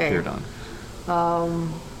she's Okay. appeared on?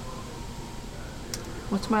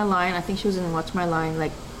 What's My Line? I think she was in What's My Line,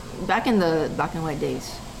 like back in the black and white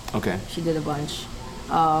days. Okay. She did a bunch.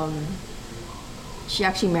 She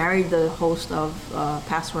actually married the host of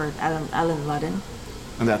Password, Alan Ludden.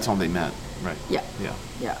 And that's how they met, right? Yeah. Yeah.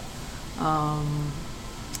 Yeah.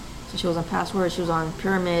 So she was on Password. She was on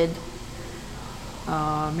Pyramid,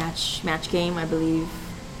 Match Game, I believe.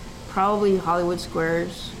 Probably Hollywood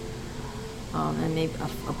Squares, and maybe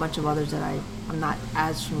a bunch of others that I'm not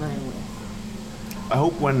as familiar with. I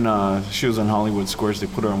hope when she was on Hollywood Squares, they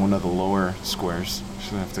put her on one of the lower squares.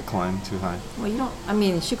 She didn't have to climb too high. Well, you don't. I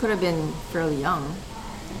mean, she could have been fairly young,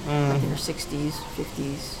 like in her 60s,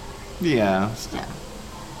 50s. Yeah. Yeah.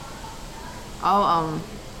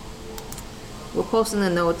 We'll post in the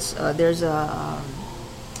notes. There's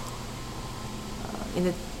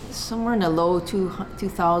somewhere in the low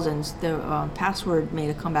 2000s, the Password made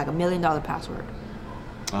a comeback, $1 million Password.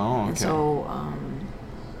 Oh, okay. And so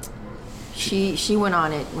she went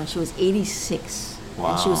on it when she was 86,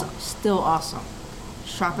 and she was Wow. still awesome,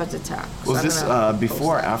 sharp as a tack. So Was I'm this gonna post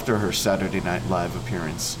before or that. after her Saturday Night Live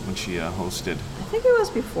appearance when she hosted? I think it was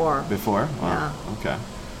before. Before? Wow. Yeah. Okay.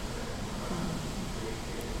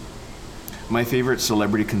 My favorite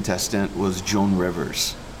celebrity contestant was Joan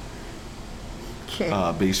Rivers, Okay.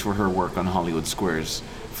 based for her work on Hollywood Squares.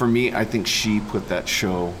 For me, I think she put that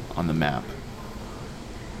show on the map.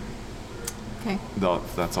 Okay.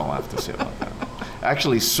 That's all I have to say about that.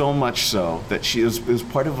 Actually, so much so that it was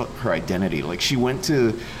part of her identity. Like, she went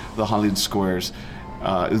to the Hollywood Squares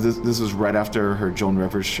This was right after her Joan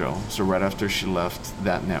Rivers show. So right after she left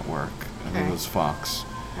that network, I think it was Fox.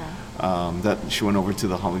 That she went over to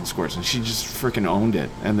the Hollywood Squares and she just freaking owned it.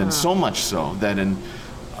 And then so much so that in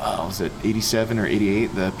was it 87 or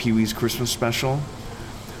 88, the Pee-wee's Christmas special,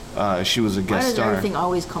 she was a guest star. Why does everything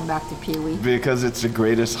always come back to Pee-wee? Because it's the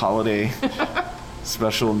greatest holiday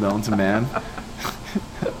special known to man.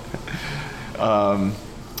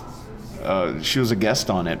 She was a guest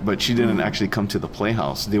on it, but she didn't actually come to the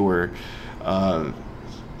Playhouse. They were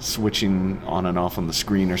switching on and off on the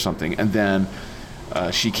screen or something, and then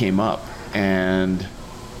she came up and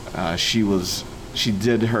she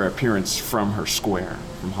did her appearance from her square,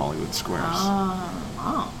 from Hollywood Squares.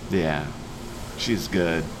 Oh. Yeah, she's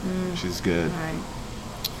good. She's good. All right.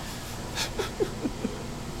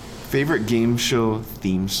 Favorite game show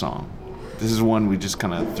theme song? This is one we just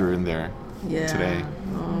kind of threw in there today.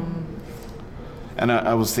 And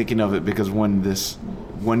I was thinking of it because when this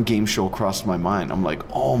one game show crossed my mind, I'm like,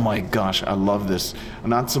 oh my gosh, I love this. I'm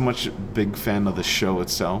not so much a big fan of the show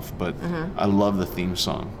itself, but I love the theme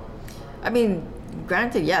song. I mean,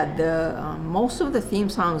 granted, the most of the theme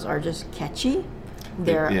songs are just catchy.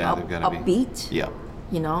 They're upbeat. Yeah.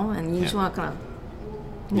 You know, and you just want to kind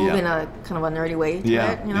of move in a kind of a nerdy way to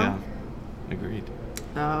it, you know? Yeah, agreed.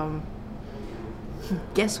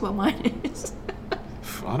 Guess what mine is?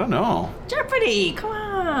 I don't know. Jeopardy! Come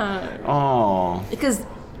on! Oh. Because,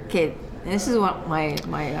 okay, this is what my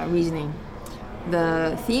reasoning.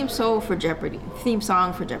 The theme song for Jeopardy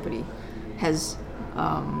has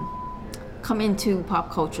come into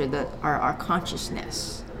pop culture, our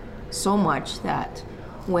consciousness, so much that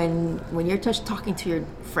when you're just talking to your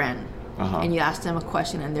friend and you ask them a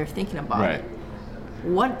question and they're thinking about it,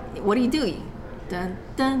 what do you do? Dun,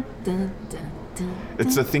 dun, dun, dun.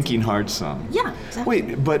 It's a thinking hard song. Yeah, exactly.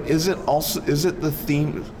 Wait, but is it the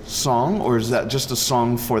theme song, or is that just a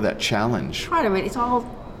song for that challenge? Part of it. It's all,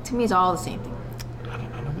 to me, it's all the same thing. I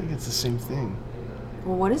don't think it's the same thing.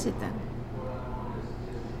 Well, what is it then?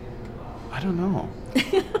 I don't know.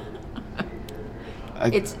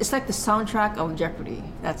 It's like the soundtrack of Jeopardy.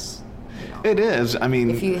 That's. It is. I mean,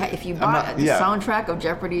 if you bought the soundtrack of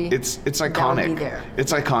Jeopardy, it's iconic. That would be there.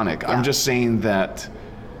 It's iconic. Yeah. I'm just saying that.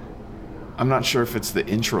 I'm not sure if it's the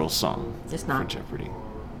intro song. It's not. For Jeopardy.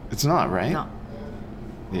 It's not, right? No.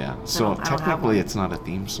 Yeah. So technically, it's not a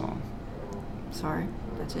theme song. Sorry,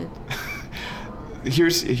 that's it.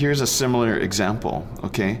 Here's a similar example.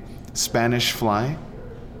 Okay, Spanish Fly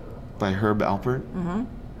by Herb Alpert. Mm-hmm.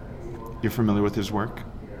 You're familiar with his work?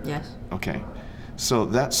 Yes. Okay. So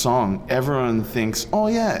that song, everyone thinks, oh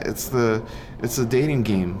yeah, it's the dating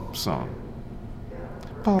game song. Mm-hmm.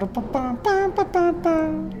 All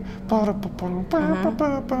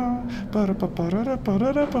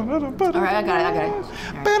right, I got it.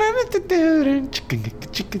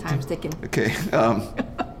 Time's ticking. Okay. A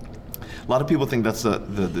lot of people think that's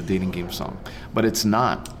the dating game song, but it's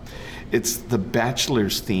not. It's the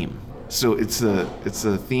Bachelor's theme. So it's a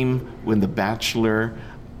theme when the Bachelor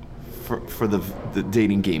for the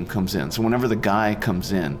dating game comes in. So whenever the guy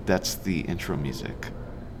comes in, that's the intro music.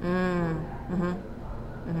 Mm-hmm.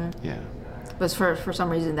 Yeah. But for some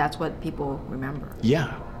reason, that's what people remember.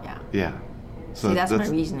 Yeah. Yeah. Yeah. So see, that's my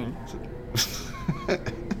reasoning.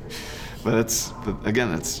 But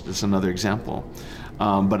again, it's just another example.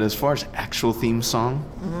 But as far as actual theme song,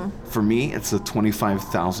 for me, it's the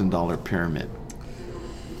 $25,000 Pyramid.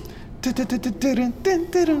 Okay.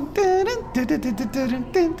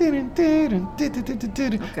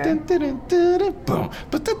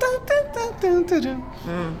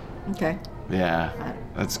 Okay. Yeah,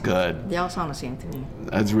 that's good. They all sound the same to me.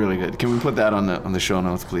 That's really good. Can we put that on the show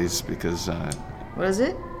notes, please? Because what is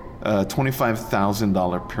it?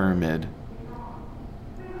 $25,000 Pyramid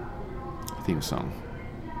theme song.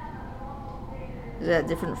 Is that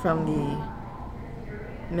different from the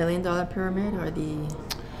 $1 million pyramid or the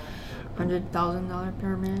 $100,000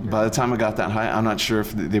 pyramid? By the time I got that high, I'm not sure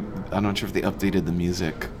if they updated the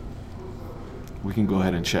music. We can go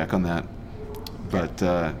ahead and check on that. But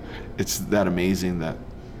it's that amazing that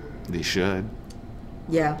they should.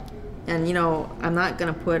 Yeah. And, I'm not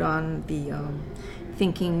going to put on the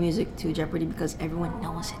thinking music to Jeopardy because everyone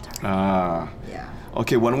knows it already. Yeah.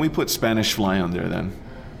 Okay, why don't we put Spanish Fly on there then?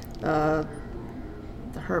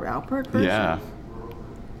 The Herb Alpert version? Yeah.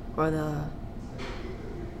 Or the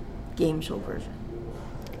game show version?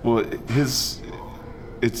 Well, it's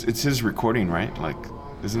his recording, right? Like,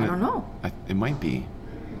 isn't it? I don't know. It might be.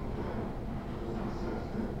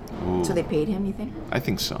 Ooh. So they paid him, you think? I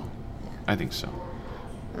think so. Yeah.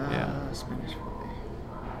 Spanish Fly.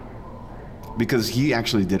 Because he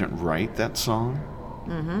actually didn't write that song.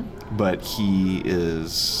 but he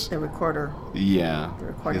is The recorder. yeah, The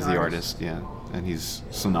recording he's the artist. artist. Yeah, and he's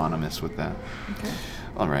synonymous with that. Okay.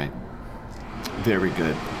 All right, very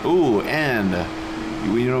good. Ooh, and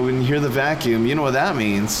when you hear the vacuum, you know what that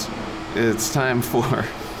means. It's time for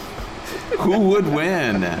Who Would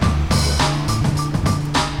Win?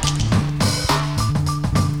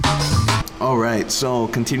 All right, so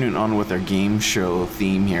continuing on with our game show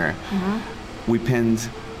theme here, we pinned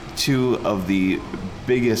two of the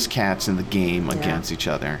biggest cats in the game against each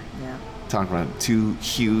other. Yeah. Talking about two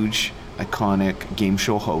huge, iconic game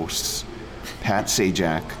show hosts, Pat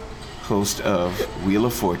Sajak, host of Wheel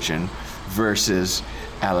of Fortune, versus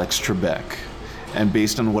Alex Trebek. And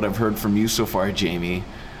based on what I've heard from you so far, Jamie,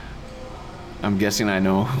 I'm guessing I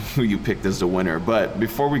know who you picked as the winner. But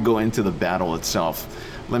before we go into the battle itself,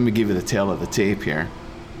 let me give you the tale of the tape here.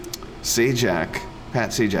 Pat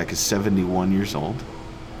Sajak is 71 years old.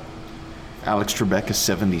 Alex Trebek is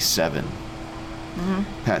 77.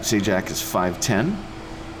 Pat Sajak is 5'10".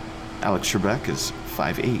 Alex Trebek is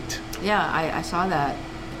 5'8". Yeah, I saw that.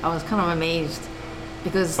 I was kind of amazed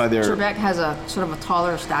because By their- Trebek has a sort of a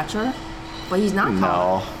taller stature, but he's not No.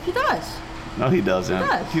 tall. He does. No, he doesn't. He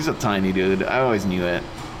does. He's a tiny dude. I always knew it.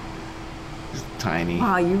 He's tiny.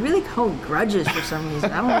 Wow, you really hold grudges for some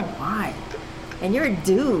reason. I don't know why. And you're a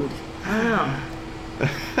dude. I don't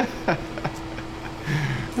know.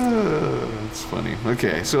 That's funny.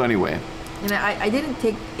 Okay, so anyway. And I didn't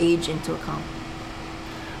take age into account.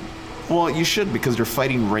 Well, you should because they're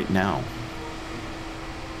fighting right now.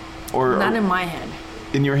 Or Not in my head.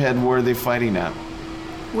 in your head, where are they fighting at?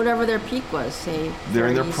 Whatever their peak was, say. They're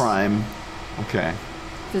in their 30s, prime. Okay.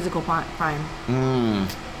 Physical prime.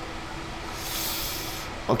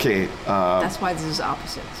 Okay. That's why this is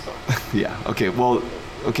opposites. Yeah. Okay. Well.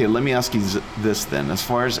 Okay. Let me ask you this then. As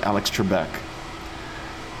far as Alex Trebek,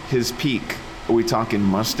 his peak. Are we talking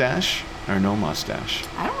mustache or no mustache?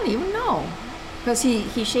 I don't even know. Because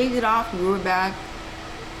he shaved it off, grew it back.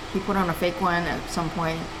 He put on a fake one at some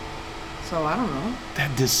point. So I don't know.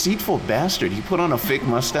 That deceitful bastard. He put on a fake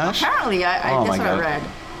mustache. Apparently, Oh that's my what I God. read.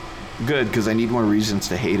 Good, because I need more reasons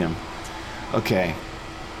to hate him. Okay.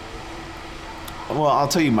 Well, I'll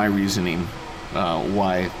tell you my reasoning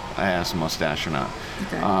why I asked mustache or not.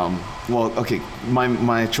 Okay. Well, okay,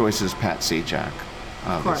 my choice is Pat Sajak,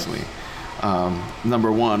 obviously.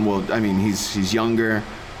 Number one, well, I mean, he's younger,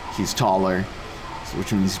 he's taller,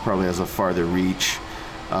 which means he probably has a farther reach.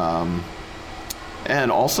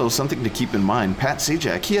 And also something to keep in mind, Pat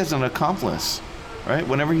Sajak, he has an accomplice, right?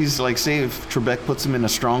 Whenever he's like, say if Trebek puts him in a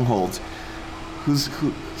stronghold,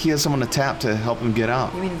 he has someone to tap to help him get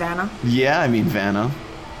out. You mean Vanna? Yeah, I mean Vanna.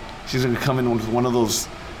 She's gonna come in with one of those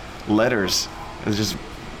letters and just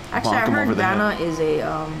Actually, bonk I him heard over the Vanna head. is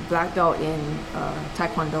a black belt in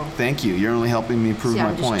Taekwondo. Thank you. You're only helping me prove See, my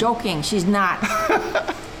I'm just point. joking. She's not.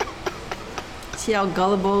 See how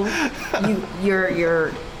gullible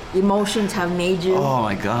your emotions have made you? Oh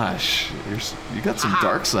my gosh, you got some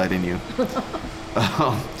dark side in you.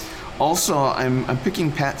 Also, I'm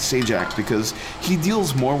picking Pat Sajak because he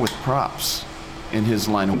deals more with props in his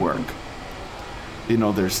line of work. You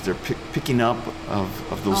know, they're picking up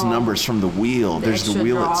of those numbers from the wheel. There's the extra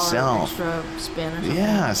wheel draw or itself. Extra spin or something.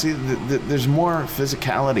 Yeah, see, there's more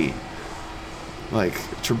physicality. Like,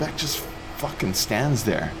 Trebek just fucking stands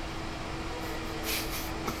there.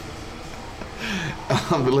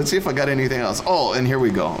 But let's see if I got anything else. Oh, and here we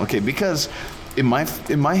go. Okay, because in my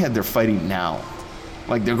head, they're fighting now.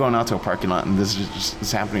 Like, they're going out to a parking lot, and this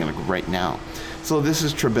is happening, like, right now. So this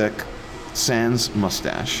is Trebek sans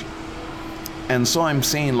mustache. And so I'm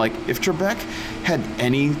saying, like, if Trebek had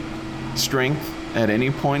any strength at any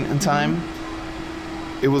point in time,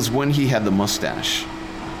 it was when he had the mustache.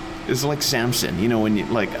 It's like Samson, you know, when you,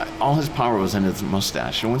 like, all his power was in his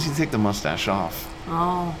mustache. And once you take the mustache off,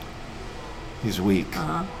 Oh. he's weak.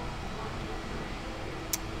 Uh-huh.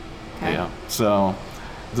 Okay. Yeah. So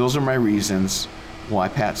those are my reasons why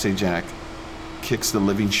Pat Sajak kicks the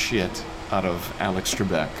living shit out of Alex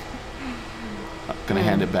Trebek. I'm gonna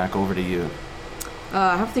hand it back over to you.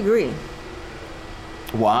 I have to agree.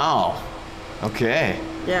 Wow. Okay.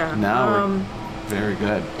 Yeah. Now we're very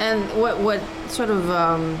good. And what sort of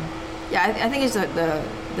I think it's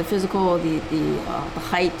the physical, the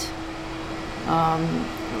height.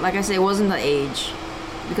 Like I say, it wasn't the age,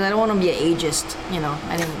 because I don't want to be an ageist. You know,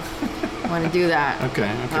 I didn't want to do that. Okay.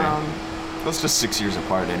 That's just 6 years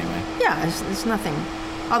apart anyway. Yeah, it's nothing.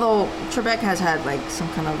 Although Trebek has had like some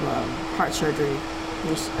kind of heart surgery in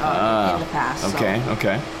the past. Okay. So,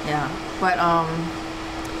 Okay. yeah, but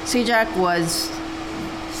Sajak was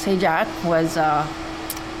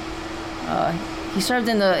He served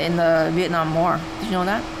in the Vietnam War. Did you know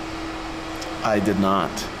that? I did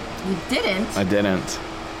not. You didn't? I didn't.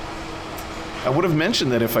 I would have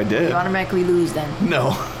mentioned that if I did. You automatically lose then. No.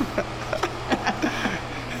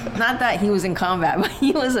 Not that he was in combat, but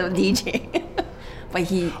he was a DJ. But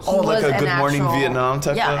he like was a an Good Morning actual, Vietnam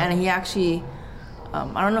type Yeah, of? and he actually,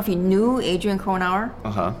 I don't know if he knew Adrian Cronauer,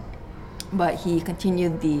 Uh-huh. but he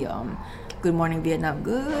continued the Good Morning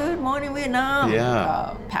Vietnam,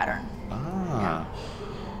 Yeah. pattern. Ah.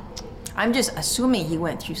 I'm just assuming he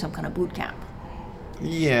went through some kind of boot camp,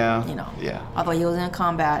 Yeah. you know. Yeah. Although he was in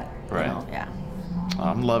combat, Right. you know, yeah.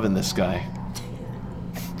 I'm loving this guy.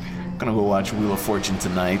 I'm gonna go watch Wheel of Fortune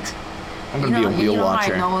tonight. I'm gonna be a wheel you know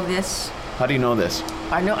watcher. How I know this? How do you know this?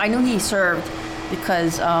 I knew he served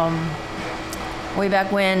because way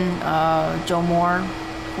back when Joe Moore,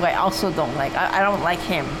 who I also don't like. I don't like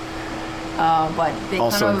him, but they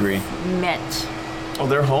Also kind of agree. met. Oh,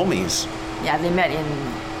 they're homies. Yeah, they met in,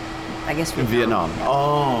 I guess, In Vietnam. Yeah.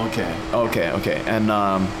 Oh, okay. And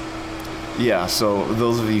yeah, so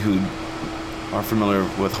those of you who are familiar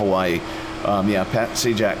with Hawaii, Pat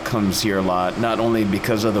Sajak comes here a lot, not only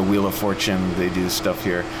because of the Wheel of Fortune, they do stuff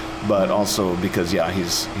here, but also because,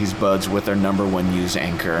 he's buds with their number one news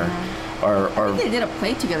anchor. I think they did a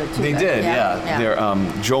play together too. They right? did, yeah.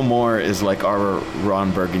 They're, Joe Moore is like our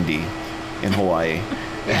Ron Burgundy in Hawaii.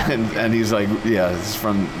 Yeah. and he's like, he's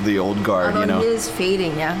from the old guard, Although you know. he is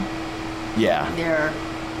fading, yeah. Yeah. They're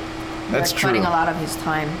That's cutting true. a lot of his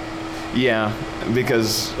time. Yeah,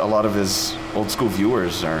 because a lot of his old school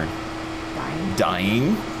viewers are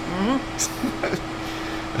Dying. dying.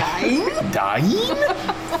 Dying? Dying?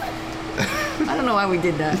 I don't know why we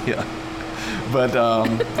did that. Yeah. But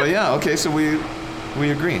yeah, okay, so we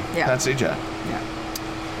agree. Yeah. Pat Sajak.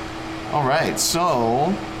 Yeah. All right,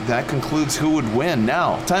 so that concludes who would win.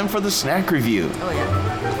 Now, time for the snack review. Oh yeah.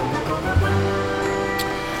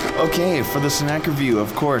 Okay, for the snack review,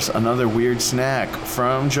 of course, another weird snack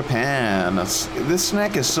from Japan. This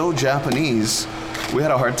snack is so Japanese. We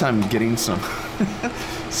had a hard time getting some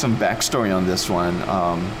backstory on this one.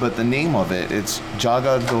 But the name of it's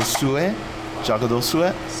jagadosue.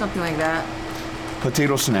 Jagadosue? Something like that.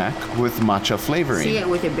 Potato snack with matcha flavoring. See it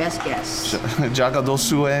with your best guess.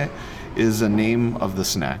 Jagadosue is the name of the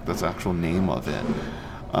snack. That's the actual name of it.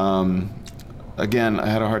 Again, I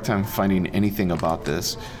had a hard time finding anything about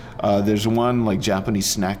this. There's one like Japanese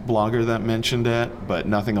snack blogger that mentioned it, but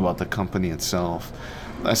nothing about the company itself.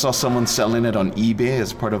 I saw someone selling it on eBay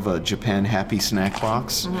as part of a Japan Happy Snack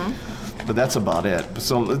Box, but that's about it.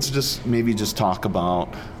 So let's just talk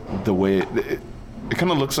about the way it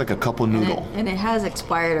kind of looks like a couple noodle. And it has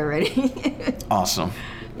expired already. Awesome.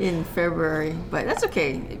 In February, but that's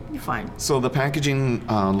okay. It'll be fine. So the packaging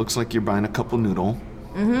looks like you're buying a couple noodle.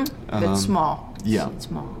 But it's small. yeah. It's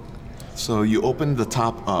small. So you open the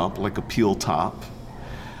top up like a peel top.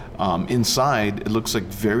 Inside, it looks like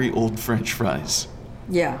very old French fries.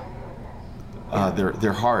 Yeah.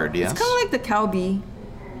 They're hard, yes? It's kind of like the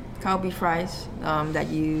Calbee fries that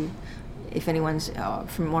you, if anyone's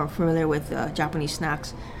more familiar with Japanese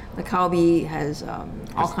snacks, the Calbee has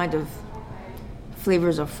all kinds of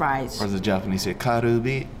flavors of fries. Or the Japanese say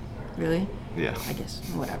karubi. Really? Yeah. I guess,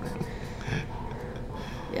 whatever.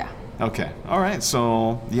 Yeah. Okay. All right.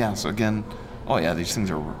 So again, these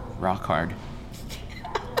things are rock hard.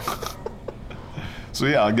 So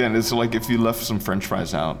again, it's like if you left some French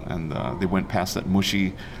fries out and they went past that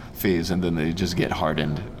mushy phase and then they just get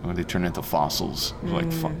hardened or they turn into fossils,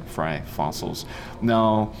 like fry fossils.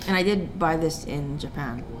 Now. And I did buy this in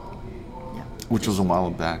Japan. Yeah. Which was a while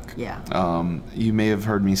back. Yeah. You may have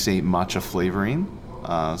heard me say matcha flavoring.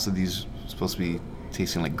 So these are supposed to be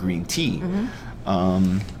tasting like green tea.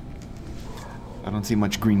 I don't see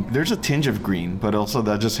much green. There's a tinge of green, but also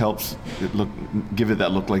that just helps give it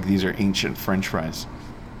that look like these are ancient French fries.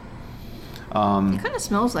 It kind of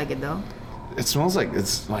smells like it though. It smells like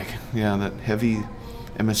that heavy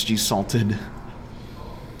MSG salted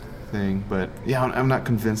thing. But yeah, I'm not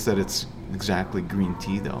convinced that it's exactly green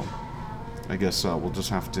tea though. I guess we'll just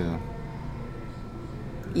have to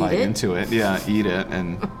bite into it. Yeah, eat it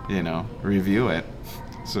and review it.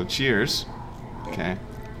 So cheers. Okay.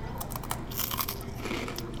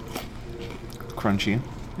 Crunchy.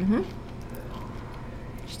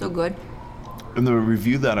 Still good. In the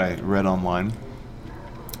review that I read online,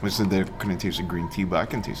 they said they couldn't taste the green tea, but I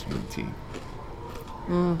can taste green tea.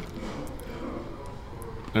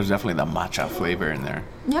 There's definitely the matcha flavor in there.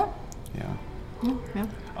 Yeah. Yeah.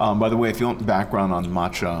 Yeah. By the way, if you want background on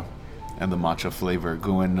matcha and the matcha flavor,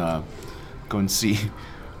 go and see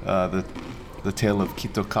the tale of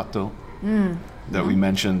Kito Kato that we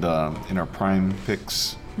mentioned in our Prime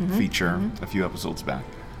Picks feature a few episodes back.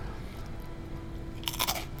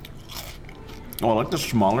 Oh, I like the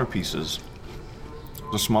smaller pieces.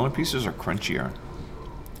 The smaller pieces are crunchier.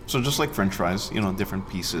 So just like French fries, different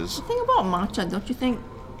pieces. The thing about matcha, don't you think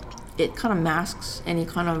it kind of masks any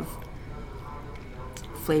kind of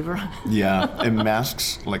flavor? Yeah, it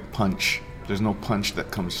masks like punch. There's no punch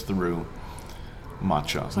that comes through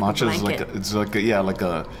matcha. It's like matcha is like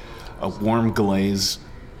a warm glaze.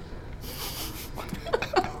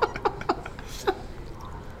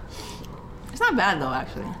 It's not bad though,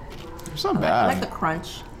 actually. It's not bad. I like the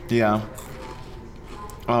crunch. Yeah.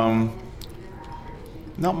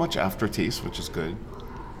 Not much aftertaste, which is good.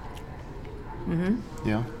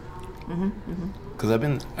 Yeah. Because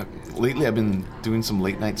lately I've been doing some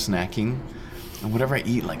late night snacking, and whatever I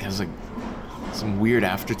eat has like some weird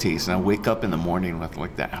aftertaste, and I wake up in the morning with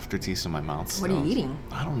like the aftertaste in my mouth. What are you eating?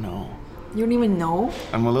 I don't know. You don't even know?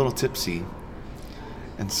 I'm a little tipsy,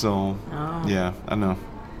 and so yeah, I know.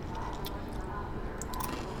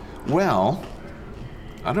 Well,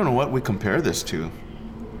 I don't know what we compare this to.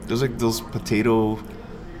 There's like those potato.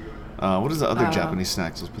 What is the other Japanese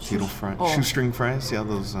snacks? Those potato fries, shoestring fries. Yeah,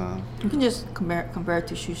 those. You can just compare it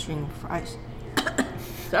to shoestring fries.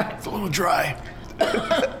 Sorry, it's a little dry.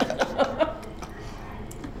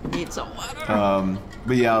 Need some water.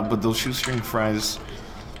 But those shoestring fries.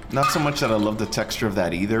 Not so much that I love the texture of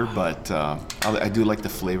that either, but I do like the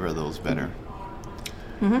flavor of those better.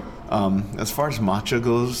 As far as matcha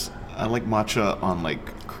goes, I like matcha on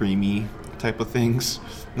like creamy type of things,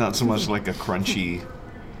 not so much like a crunchy.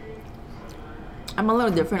 I'm a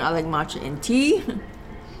little different. I like matcha in tea.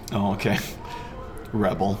 Oh, okay.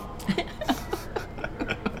 Rebel.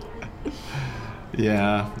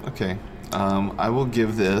 Yeah, okay. I will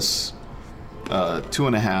give this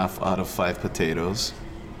 2.5 out of 5 potatoes.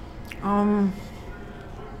 I'll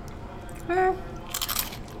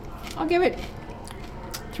give it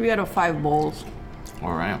 3 out of 5 bowls.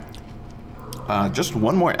 All right. Just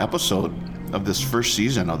one more episode of this first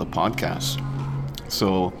season of the podcast.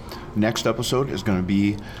 So next episode is going to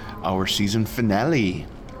be our season finale,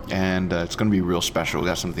 and it's going to be real special. We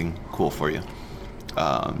got something cool for you.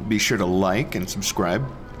 Be sure to like and subscribe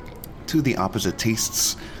to the Opposite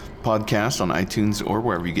Tastes podcast on iTunes or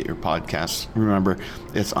wherever you get your podcasts. Remember,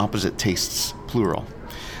 it's Opposite Tastes, plural.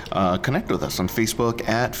 Connect with us on Facebook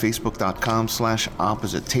at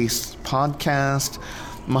facebook.com/Opposite Tastes podcast.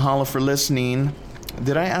 Mahalo for listening.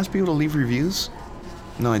 Did I ask people to leave reviews?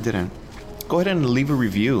 No, I didn't. Go ahead and leave a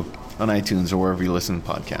review on iTunes or wherever you listen to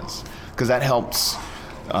podcasts, because that helps,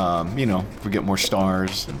 if we get more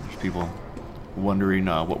stars and people wondering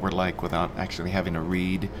what we're like without actually having to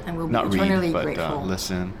read. And we'll be eternally grateful.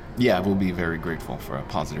 Listen. Yeah, we'll be very grateful for a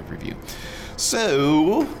positive review.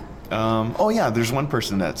 So, there's one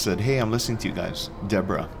person that said, "Hey, I'm listening to you guys."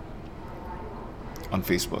 Deborah on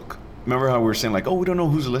Facebook. Remember how we were saying we don't know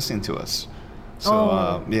who's listening to us?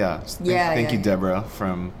 So, thank you, Deborah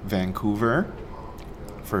from Vancouver,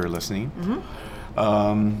 for listening.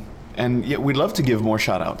 And we'd love to give more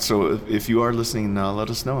shout outs. So if you are listening, let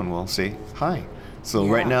us know and we'll say hi. So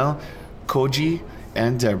right now, Koji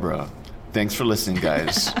and Deborah, thanks for listening,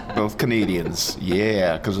 guys. Both Canadians.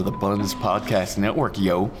 Yeah, because of the Buns Podcast Network,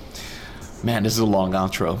 yo. Man, this is a long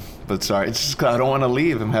outro, but sorry. It's just I don't want to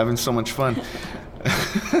leave. I'm having so much fun.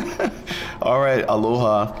 All right,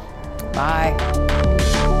 aloha. Bye.